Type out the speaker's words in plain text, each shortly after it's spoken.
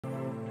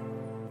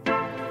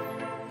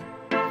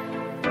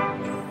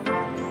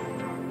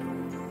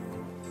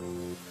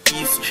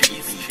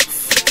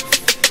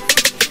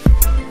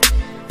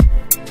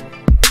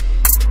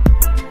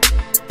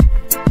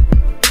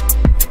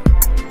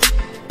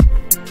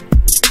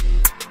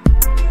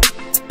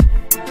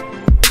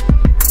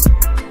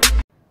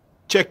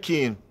Check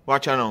in.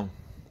 Watch out now.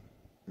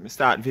 I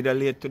start video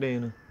late today, you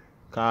know.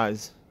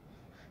 Cause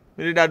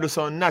I did do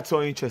some not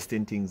so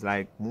interesting things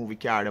like move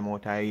car them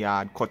out of the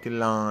yard, cut the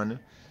lawn,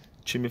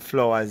 trim my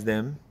flowers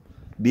them,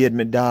 bathe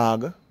my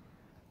dog.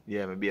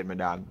 Yeah, I bathe my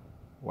dog.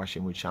 Wash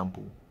him with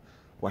shampoo.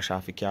 Wash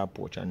off the car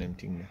porch and them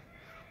things.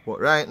 But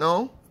right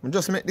now, I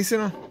just make this, you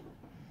know.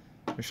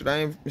 I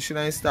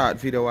should start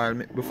video while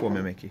before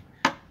I make it.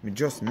 I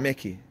just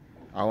make it.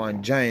 I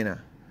want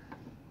Gina.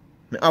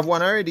 I have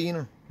one already, you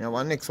know. I have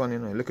one next one, you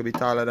know. A little bit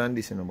taller than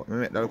this, you know. But I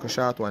make that little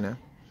short one, yeah.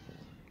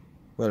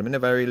 Well, I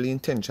never really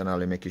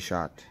intentionally make it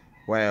short.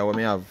 Why when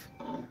I have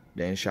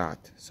them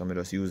short, so I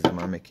just use them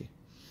and make it.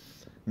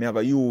 I have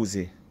to use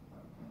it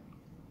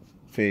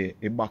for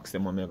a box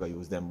them, and I have to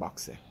use them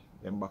boxes.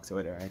 Them boxes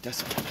where they right,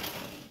 that's all.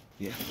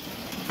 Yeah.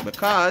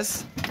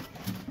 Because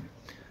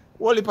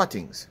all the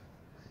things.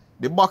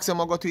 The box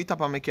them I go to the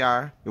top of my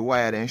car, the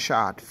wire them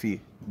short for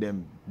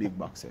them big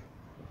boxes.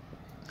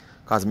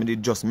 Because I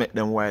did just make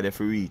them wire there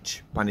for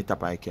reach on the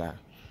top of the car.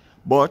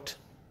 But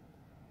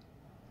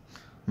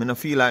I don't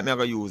feel like I'm going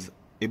to use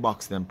a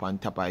box them on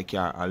top of the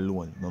car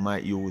alone. I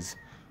might use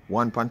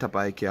one on top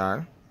of the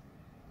car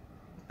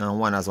and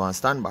one as one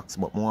stand box.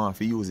 But I want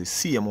to use the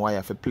same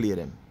wire to play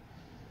them.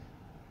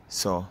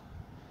 So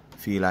I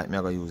feel like I'm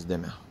going to use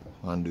them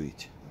and do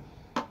it.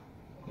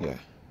 Yeah.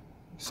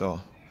 So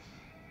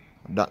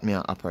that me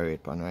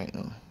operate pan right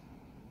now.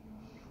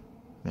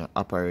 I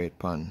operate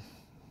pan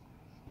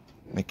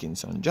making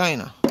some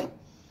Gina.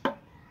 I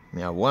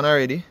have one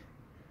already,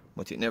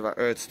 but it never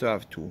hurts to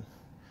have two.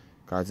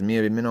 Because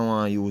maybe I don't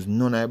want to use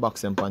none of the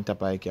box them on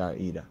top of the car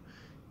either.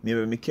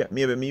 Maybe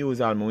I use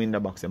all my window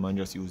box them and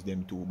just use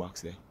them two box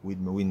there with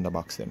my window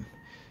box them.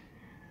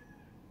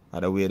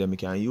 Other way then I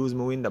can use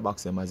my window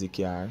box them as a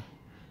car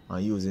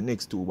and use the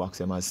next two box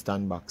them as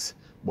stand box,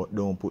 but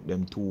don't put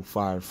them too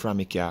far from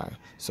the car.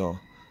 So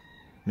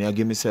I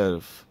give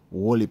myself a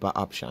whole heap of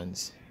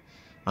options.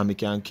 And I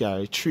can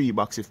carry 3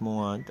 boxes if I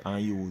want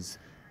and use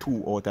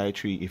 2 out of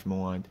 3 if I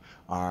want.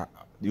 Or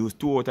use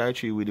 2 out of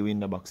 3 with the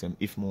window box them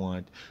if I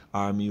want.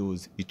 Or I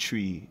use the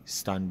 3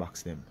 stand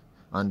box them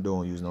and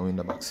don't use no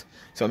window box.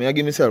 So I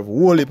give myself a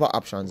whole heap of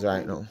options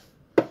right now.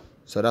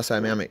 So that's why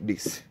I make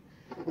this.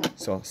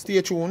 So stay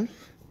tuned.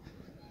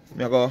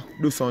 I go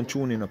do some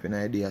tuning up in the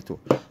idea too.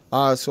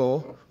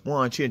 Also, I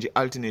want to change the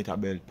alternator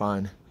belt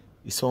pan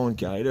the sound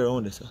car. You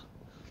don't this.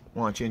 I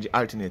want to change the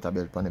alternator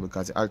belt pan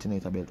because the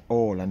alternator belt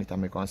all and it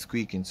make one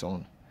squeaking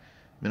sound.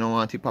 I don't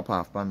want it to pop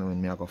off pan me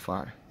when I go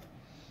far.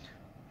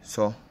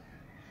 So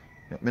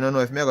I don't know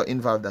if I go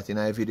involve that in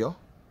a video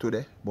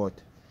today, but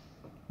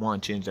I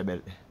want to change the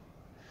belt.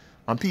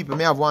 And people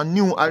may have one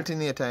new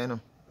alternator, you know,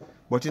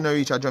 but you don't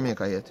reach a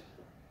Jamaica yet.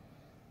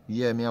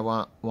 Yeah, I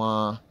have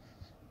one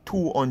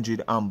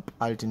 200 amp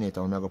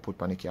alternator when I go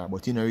put on the car,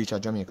 but you don't reach a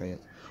Jamaica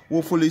yet.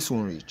 Hopefully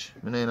soon reach.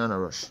 I'm not in a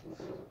rush.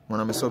 One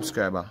of my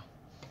subscribers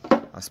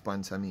a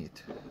sponsor me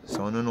it.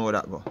 So I don't know how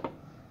that go.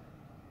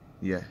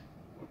 Yeah.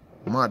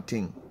 Mad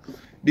thing.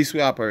 This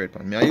way I operate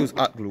pan. I use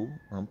hot glue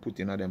and put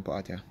in a them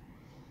part here.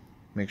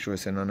 Make sure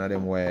say none of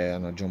them wire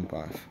and jump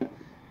off.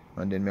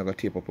 And then I go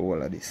tape up a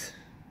wall of this.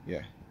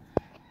 Yeah.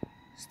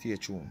 Stay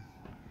tuned.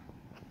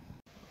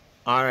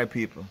 Alright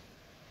people.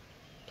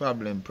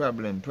 Problem.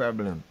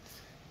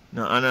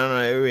 No, and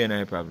another rain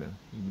is a problem.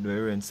 The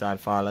rain start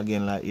fall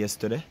again like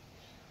yesterday.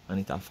 And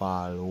it a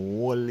fall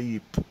whole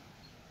heap.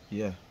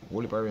 Yeah,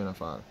 whole heap of rain a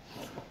fall.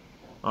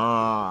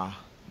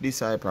 This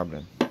is a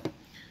problem.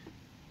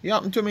 It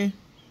happened to me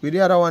with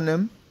the other one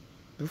them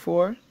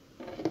before.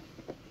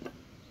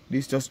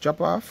 This just drop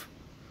off.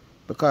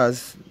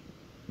 Because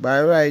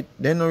by right,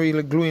 they're not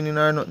really gluing in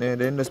or nothing.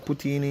 They just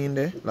put in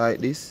there like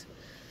this.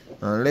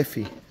 And left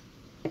it.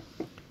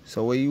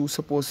 So what you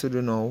supposed to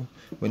do now,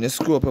 when you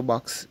screw up a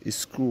box, is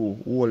screw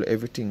hold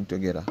everything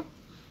together.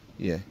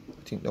 Yeah,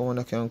 I think the one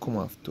that can come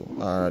off too.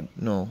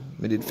 No,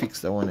 we did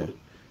fix the one there.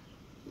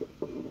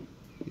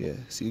 Yeah,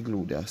 see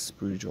glue that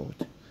spridge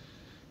out.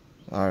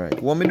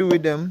 Alright, what me do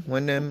with them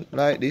when them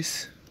like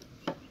this,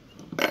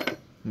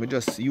 we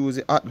just use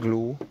the hot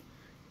glue,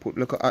 put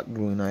like a hot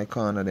glue in the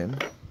corner of them.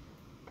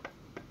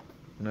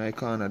 In the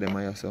corner of them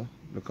also,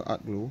 look at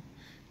hot glue.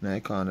 In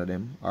the corner of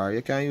them. Or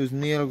you can use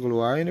nail glue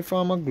or any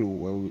form of glue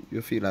where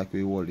you feel like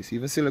we hold this.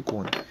 Even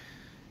silicone.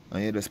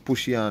 And you just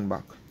push your hand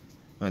back.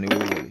 And you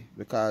hold it.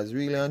 Because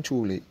really and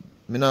truly,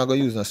 I'm not going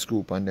to use a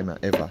screw on them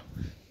ever.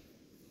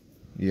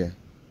 Yeah.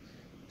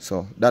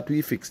 So that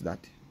we fix that.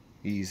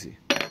 Easy.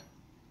 I'm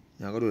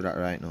going to do that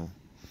right now.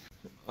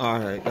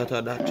 Alright, that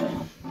are that.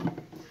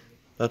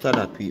 That are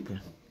that people.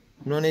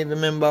 I don't even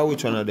remember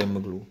which one of them I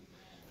glue.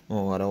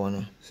 Oh, I don't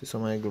want to see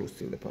some of my glue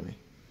still upon it.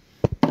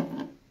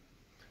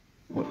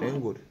 But them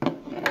good.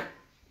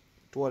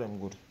 Two of them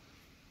good.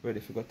 Ready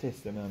if you go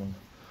test them now.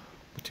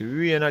 But the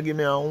rain I give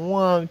me a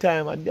one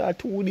time. I got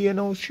 2 days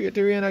now straight.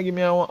 The rain I give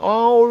me a one.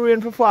 Oh,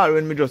 rain for fall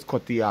when me just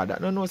cut the yard. I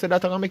don't know, so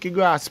that I'm going to make the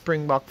grass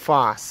spring back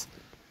fast.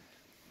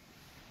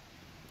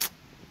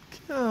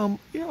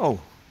 Yo.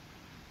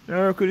 I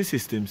work with the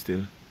system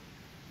still.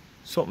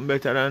 Something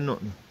better than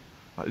nothing.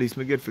 At least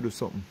me get to do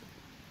something.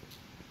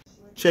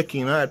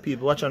 checking, alright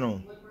people, watch out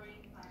now.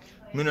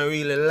 Me not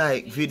really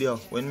like video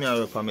when me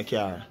work on my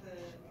car.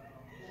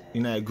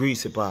 In a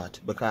greasy part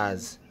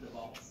because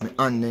my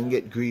hand then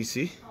get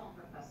greasy.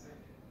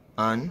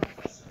 And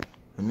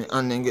when my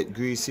hand then get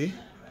greasy,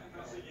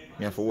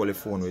 I have to hold the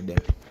phone with them.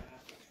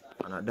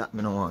 And at that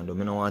I don't want to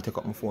do. I don't want to take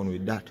up my phone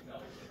with that.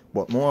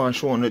 But I want to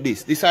show you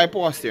this. This is a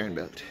power steering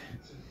belt.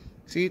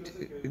 See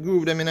it? The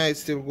groove them in it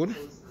still good.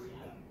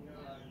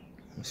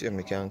 Let's see if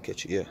I can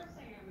catch it here.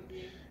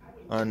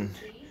 And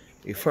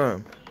it's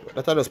firm.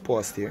 But that is just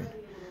power steering.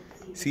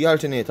 See the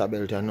alternator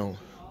belt here now.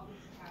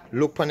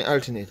 Look on the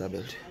alternator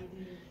belt.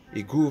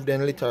 The groove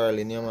then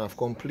literally in your mouth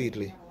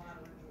completely.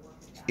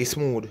 It's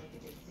smooth.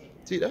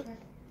 See that?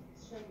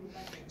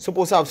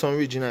 Supposed to have some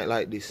ridge in it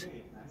like this.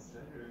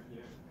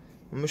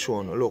 Let me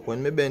show you. Look,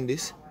 when I bend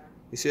this,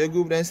 you see a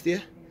groove then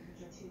stay?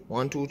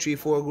 1, 2, 3,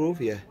 4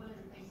 groove, yeah.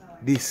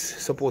 This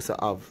supposed to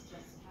have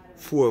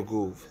 4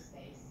 groove.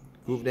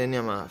 Groove then in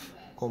your mouth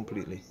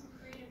completely.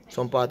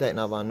 Some part it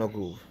have no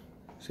groove.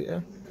 See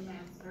yeah?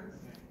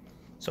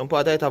 Some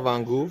part it have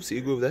a groove, see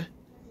the groove there?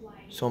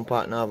 Some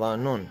part have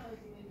none.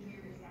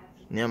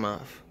 In your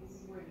mouth.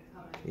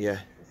 Yeah.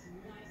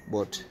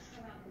 But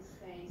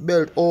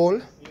belt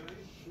all,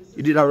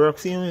 it did a work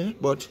same way,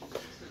 but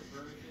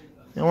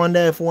I wonder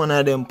if one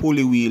of them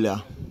pulley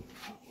wheeler.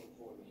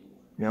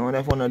 I wonder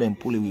if one of them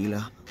pulley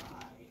wheeler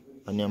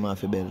and you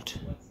have a belt.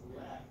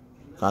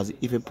 Because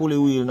if a pulley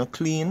wheel not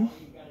clean,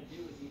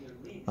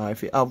 or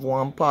if you have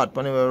one part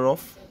when it's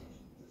rough,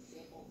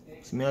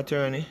 see me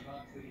attorney.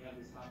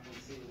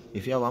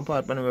 If you have one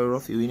part when it's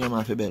rough, you win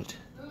have a belt.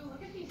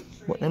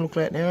 But they look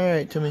like they're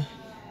alright to me.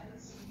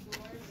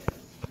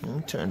 Let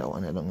me turn that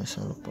one down and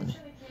look on it.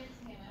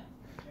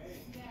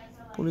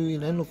 Pulley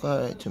wheel they look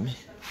alright to me.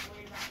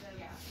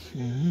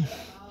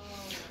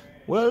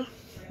 Well,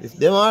 if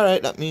them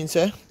alright, that means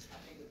the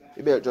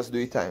belt just do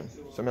it time.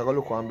 So I'm gonna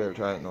look on belt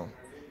right now.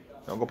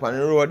 I go up on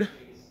the road.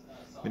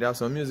 We have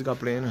some music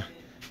playing.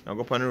 I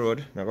go up on the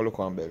road. I go look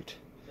on belt.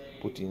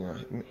 Put in.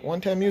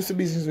 One time I used to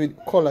business with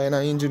color in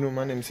an engine room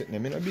and them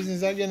sitting there. I no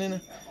business again. You know?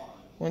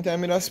 One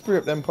time I just spray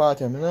up them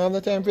party. I don't have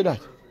the time for that.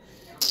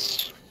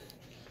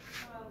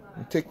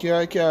 I take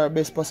care of the car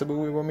best possible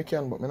way when I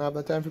can, but I don't have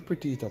the time for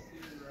pretty it up.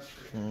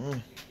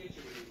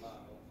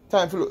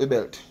 Time for look the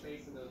belt.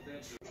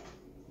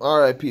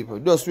 Alright people,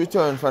 just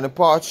returned from the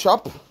parts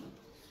shop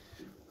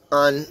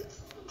and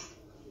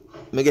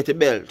I get a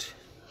belt.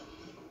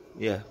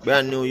 Yeah,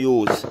 brand new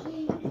use.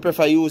 I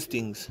prefer use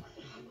things.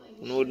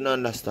 You wouldn't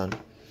understand.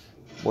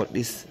 But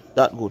this,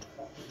 that good.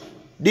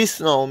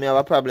 This now, I have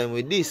a problem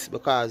with this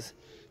because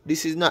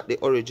this is not the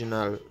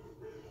original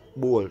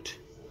bolt.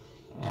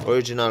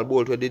 Original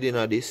bolt what they did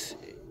in this,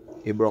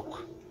 it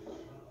broke.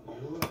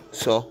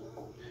 So,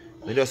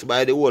 I just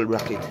buy the whole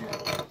bracket.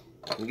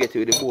 I get it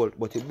with the bolt.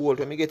 But the bolt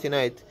when I get in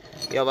it,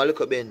 you have a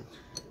little bend.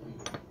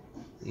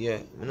 Yeah,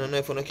 I don't know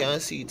if you can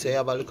see it, so you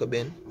have a little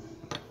bend.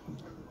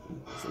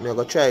 So I'm going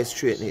to try to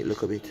straighten it a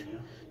little bit.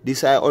 This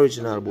is our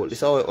original bolt. This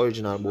is how the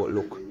original bolt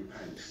look.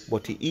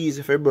 But it's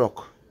easy for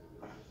broke.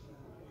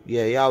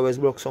 Yeah, you always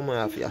broke somewhere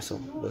after you so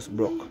just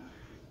broke.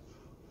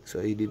 So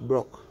he did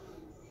broke.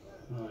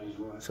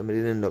 So I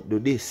didn't end up do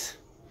this.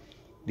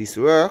 This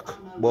work,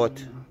 but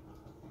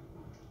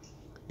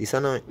this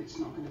is not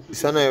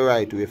the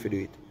right way to do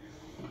it.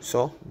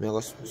 So I'm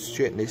going to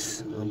straighten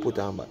this and put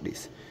on back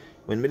this.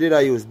 When I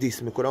did use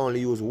this, I could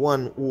only use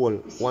one hole,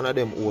 one of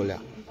them hole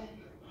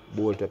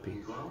bolt up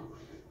here.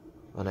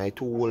 And I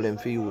two hole them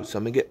for use. So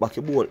I get back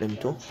a bolt them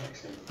too.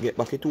 Get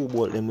back a two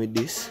bolt them with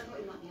this.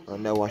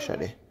 And the washer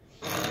there.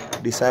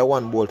 This is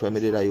one bolt when I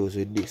did use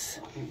with this.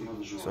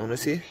 So you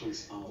see,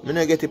 I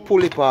don't get the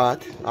pulley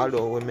part,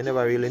 although I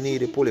never really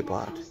need the pulley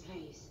part.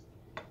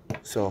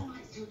 So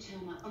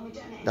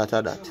that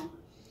or that.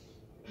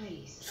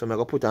 So I'm going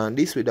to put on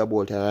this with the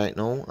bolt right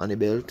now and the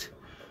belt.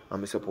 And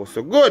I'm supposed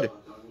to good.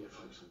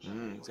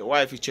 So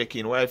wifey check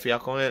in, wifey I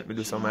come help me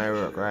do some of my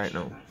work right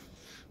now.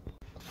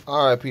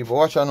 Alright people,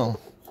 watch out now.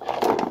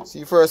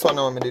 See first one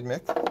now I did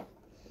make.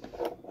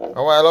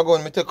 A while ago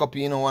when I take up,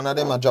 one of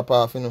them I drop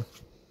off,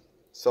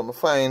 So I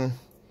find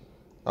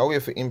a way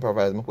to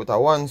improvise. I put a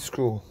one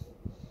screw.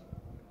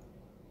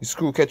 The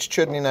screw catch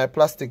threading in a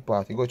plastic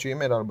part. You go through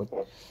metal,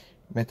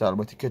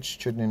 but it catch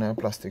threading in a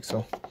plastic.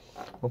 So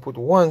I put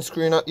one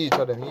screw in each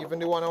of them. Even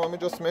the one I want me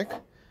just make,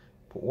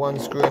 put one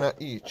screw in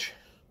each.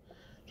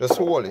 Just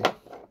hold it.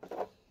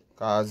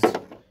 Because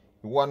the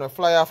one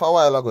fly off a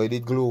while ago, it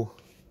did glue.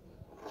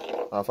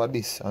 Off of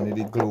this, and it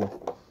did glue.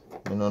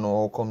 I don't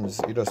know how comes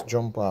it just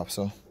jump off.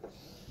 So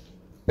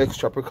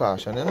extra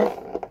precaution,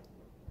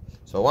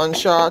 So one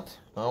short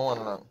and one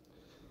long.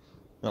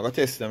 I'm going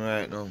to test them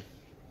right now.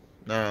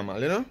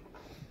 Normal,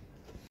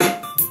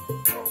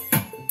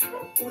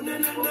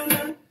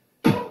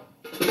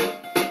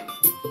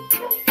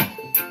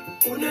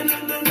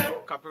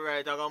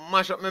 Copyright, I'm going to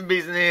mash up my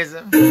business.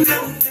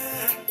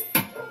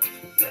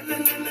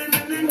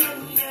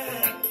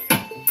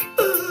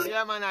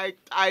 Yeah man,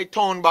 I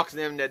tone box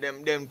them there,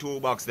 them two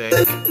box there.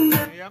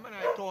 Yeah man,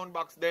 I tone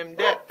box them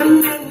there.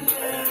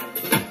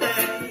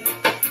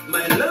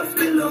 My love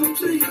belongs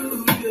to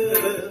you,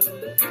 girl.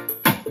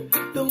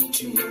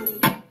 Don't you know?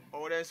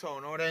 How they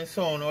sound, how they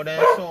sound, how they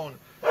sound.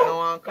 No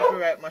one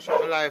copyright mash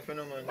up my life, you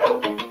know, man.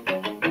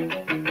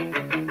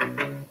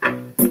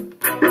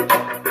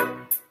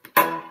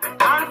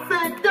 I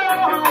said,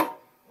 girl.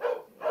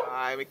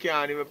 We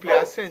can't even play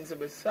a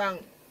sensible song.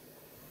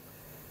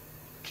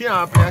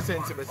 Can't play a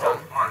sensible song.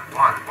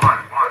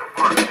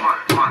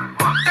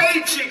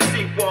 Hey, chick,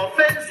 sick, one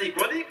fancy,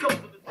 what do you come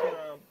to the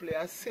can't play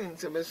a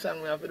sensible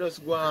song. We have to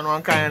just go on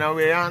one kind of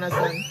way, you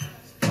understand?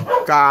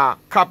 Because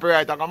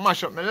copyright I can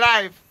mash up my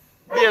life.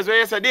 Days where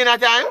you say dinner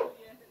time?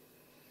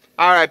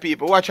 Alright,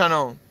 people, watch out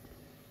now.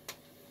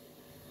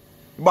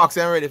 Box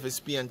ain't ready for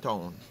Spain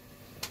Town.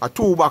 A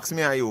 2 box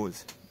me I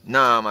use.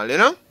 Normal, you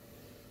know?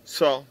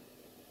 So,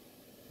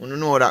 you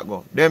know how that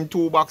go. Them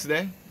 2 box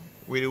there,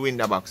 with the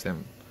window box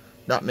them.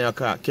 That me a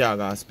carry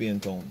go Spain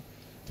Town.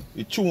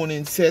 The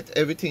tuning set,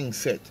 everything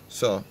set.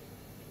 So,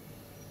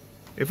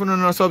 if you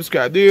don't know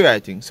subscribe, do your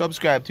right thing.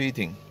 Subscribe to your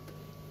thing.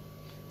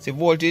 See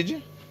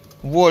voltage?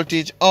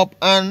 Voltage up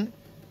and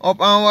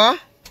what?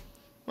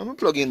 Let me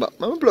plug in back.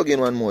 Let me plug in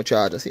one more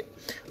charger. See?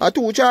 A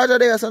 2 charger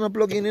there, so I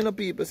plug in, you know,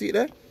 people. See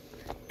there?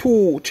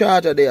 2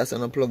 charger there,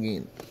 so I plug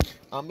in.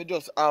 And me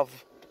just have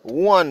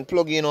 1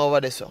 plug in over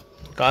there, so.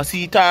 Cause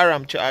see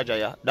Taram charger,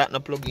 yeah, that no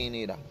plug in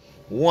either.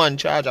 1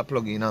 charger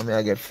plug in, and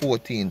I get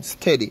 14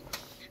 steady.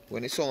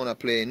 When the sound I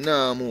play,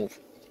 nah move.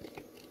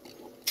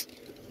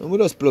 And we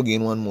just plug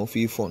in 1 more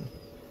for fun.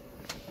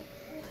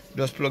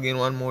 Just plug in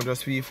 1 more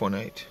just for fun,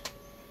 right?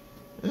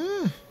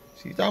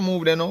 See it a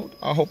move then out.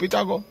 I hope it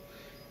a go.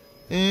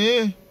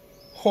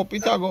 Hope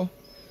it a go.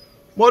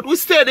 But we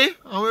steady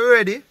and we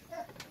ready.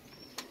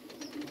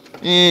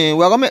 We're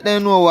gonna make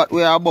them know what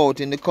we're about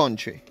in the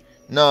country.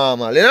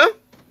 Normal, you know?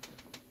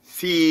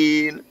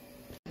 Scene.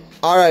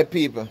 Alright,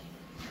 people.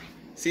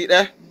 See it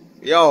there?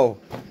 Yo.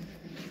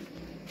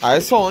 I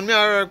saw me a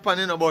work pan,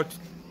 you know, but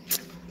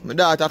my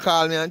daughter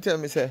called me and tell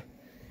me say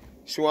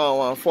she want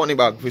one funny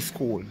bag for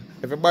school.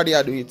 Everybody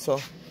a do it, so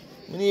I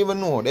didn't even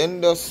know.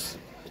 Then just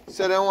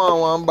say they want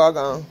one bag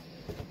and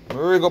I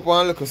rig up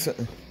and look at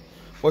something.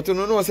 But you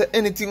don't know, say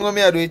anything when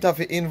I do it have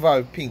to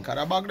involve pink. And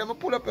the bag them I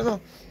pull up, you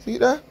know. See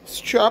there?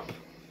 Strap.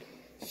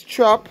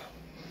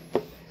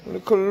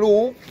 Little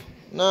loop.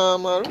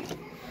 Normal.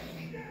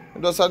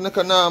 Just a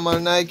little normal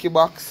Nike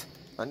box.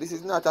 And this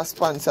is not a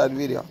sponsored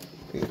video.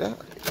 See there?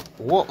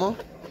 What, man?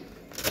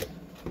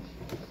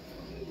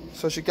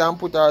 So she can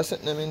put her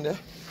setting them in there.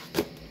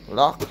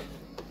 Lock.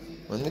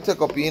 When me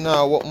take up in her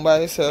open by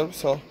herself,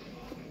 so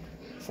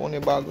funny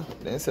bag.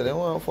 Then say they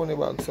want a funny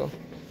bag, so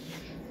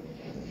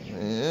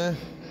yeah.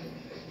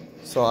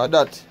 So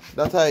that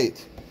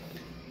it.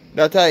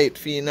 That it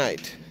for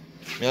night.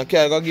 I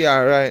can't go get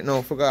her right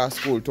now for go to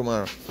school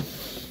tomorrow.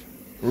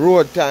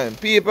 Road time.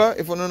 People,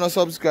 if you don't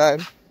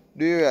subscribe,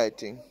 do the right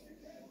thing.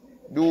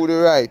 Do the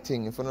right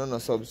thing if you don't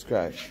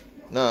subscribe.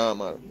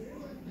 Normal.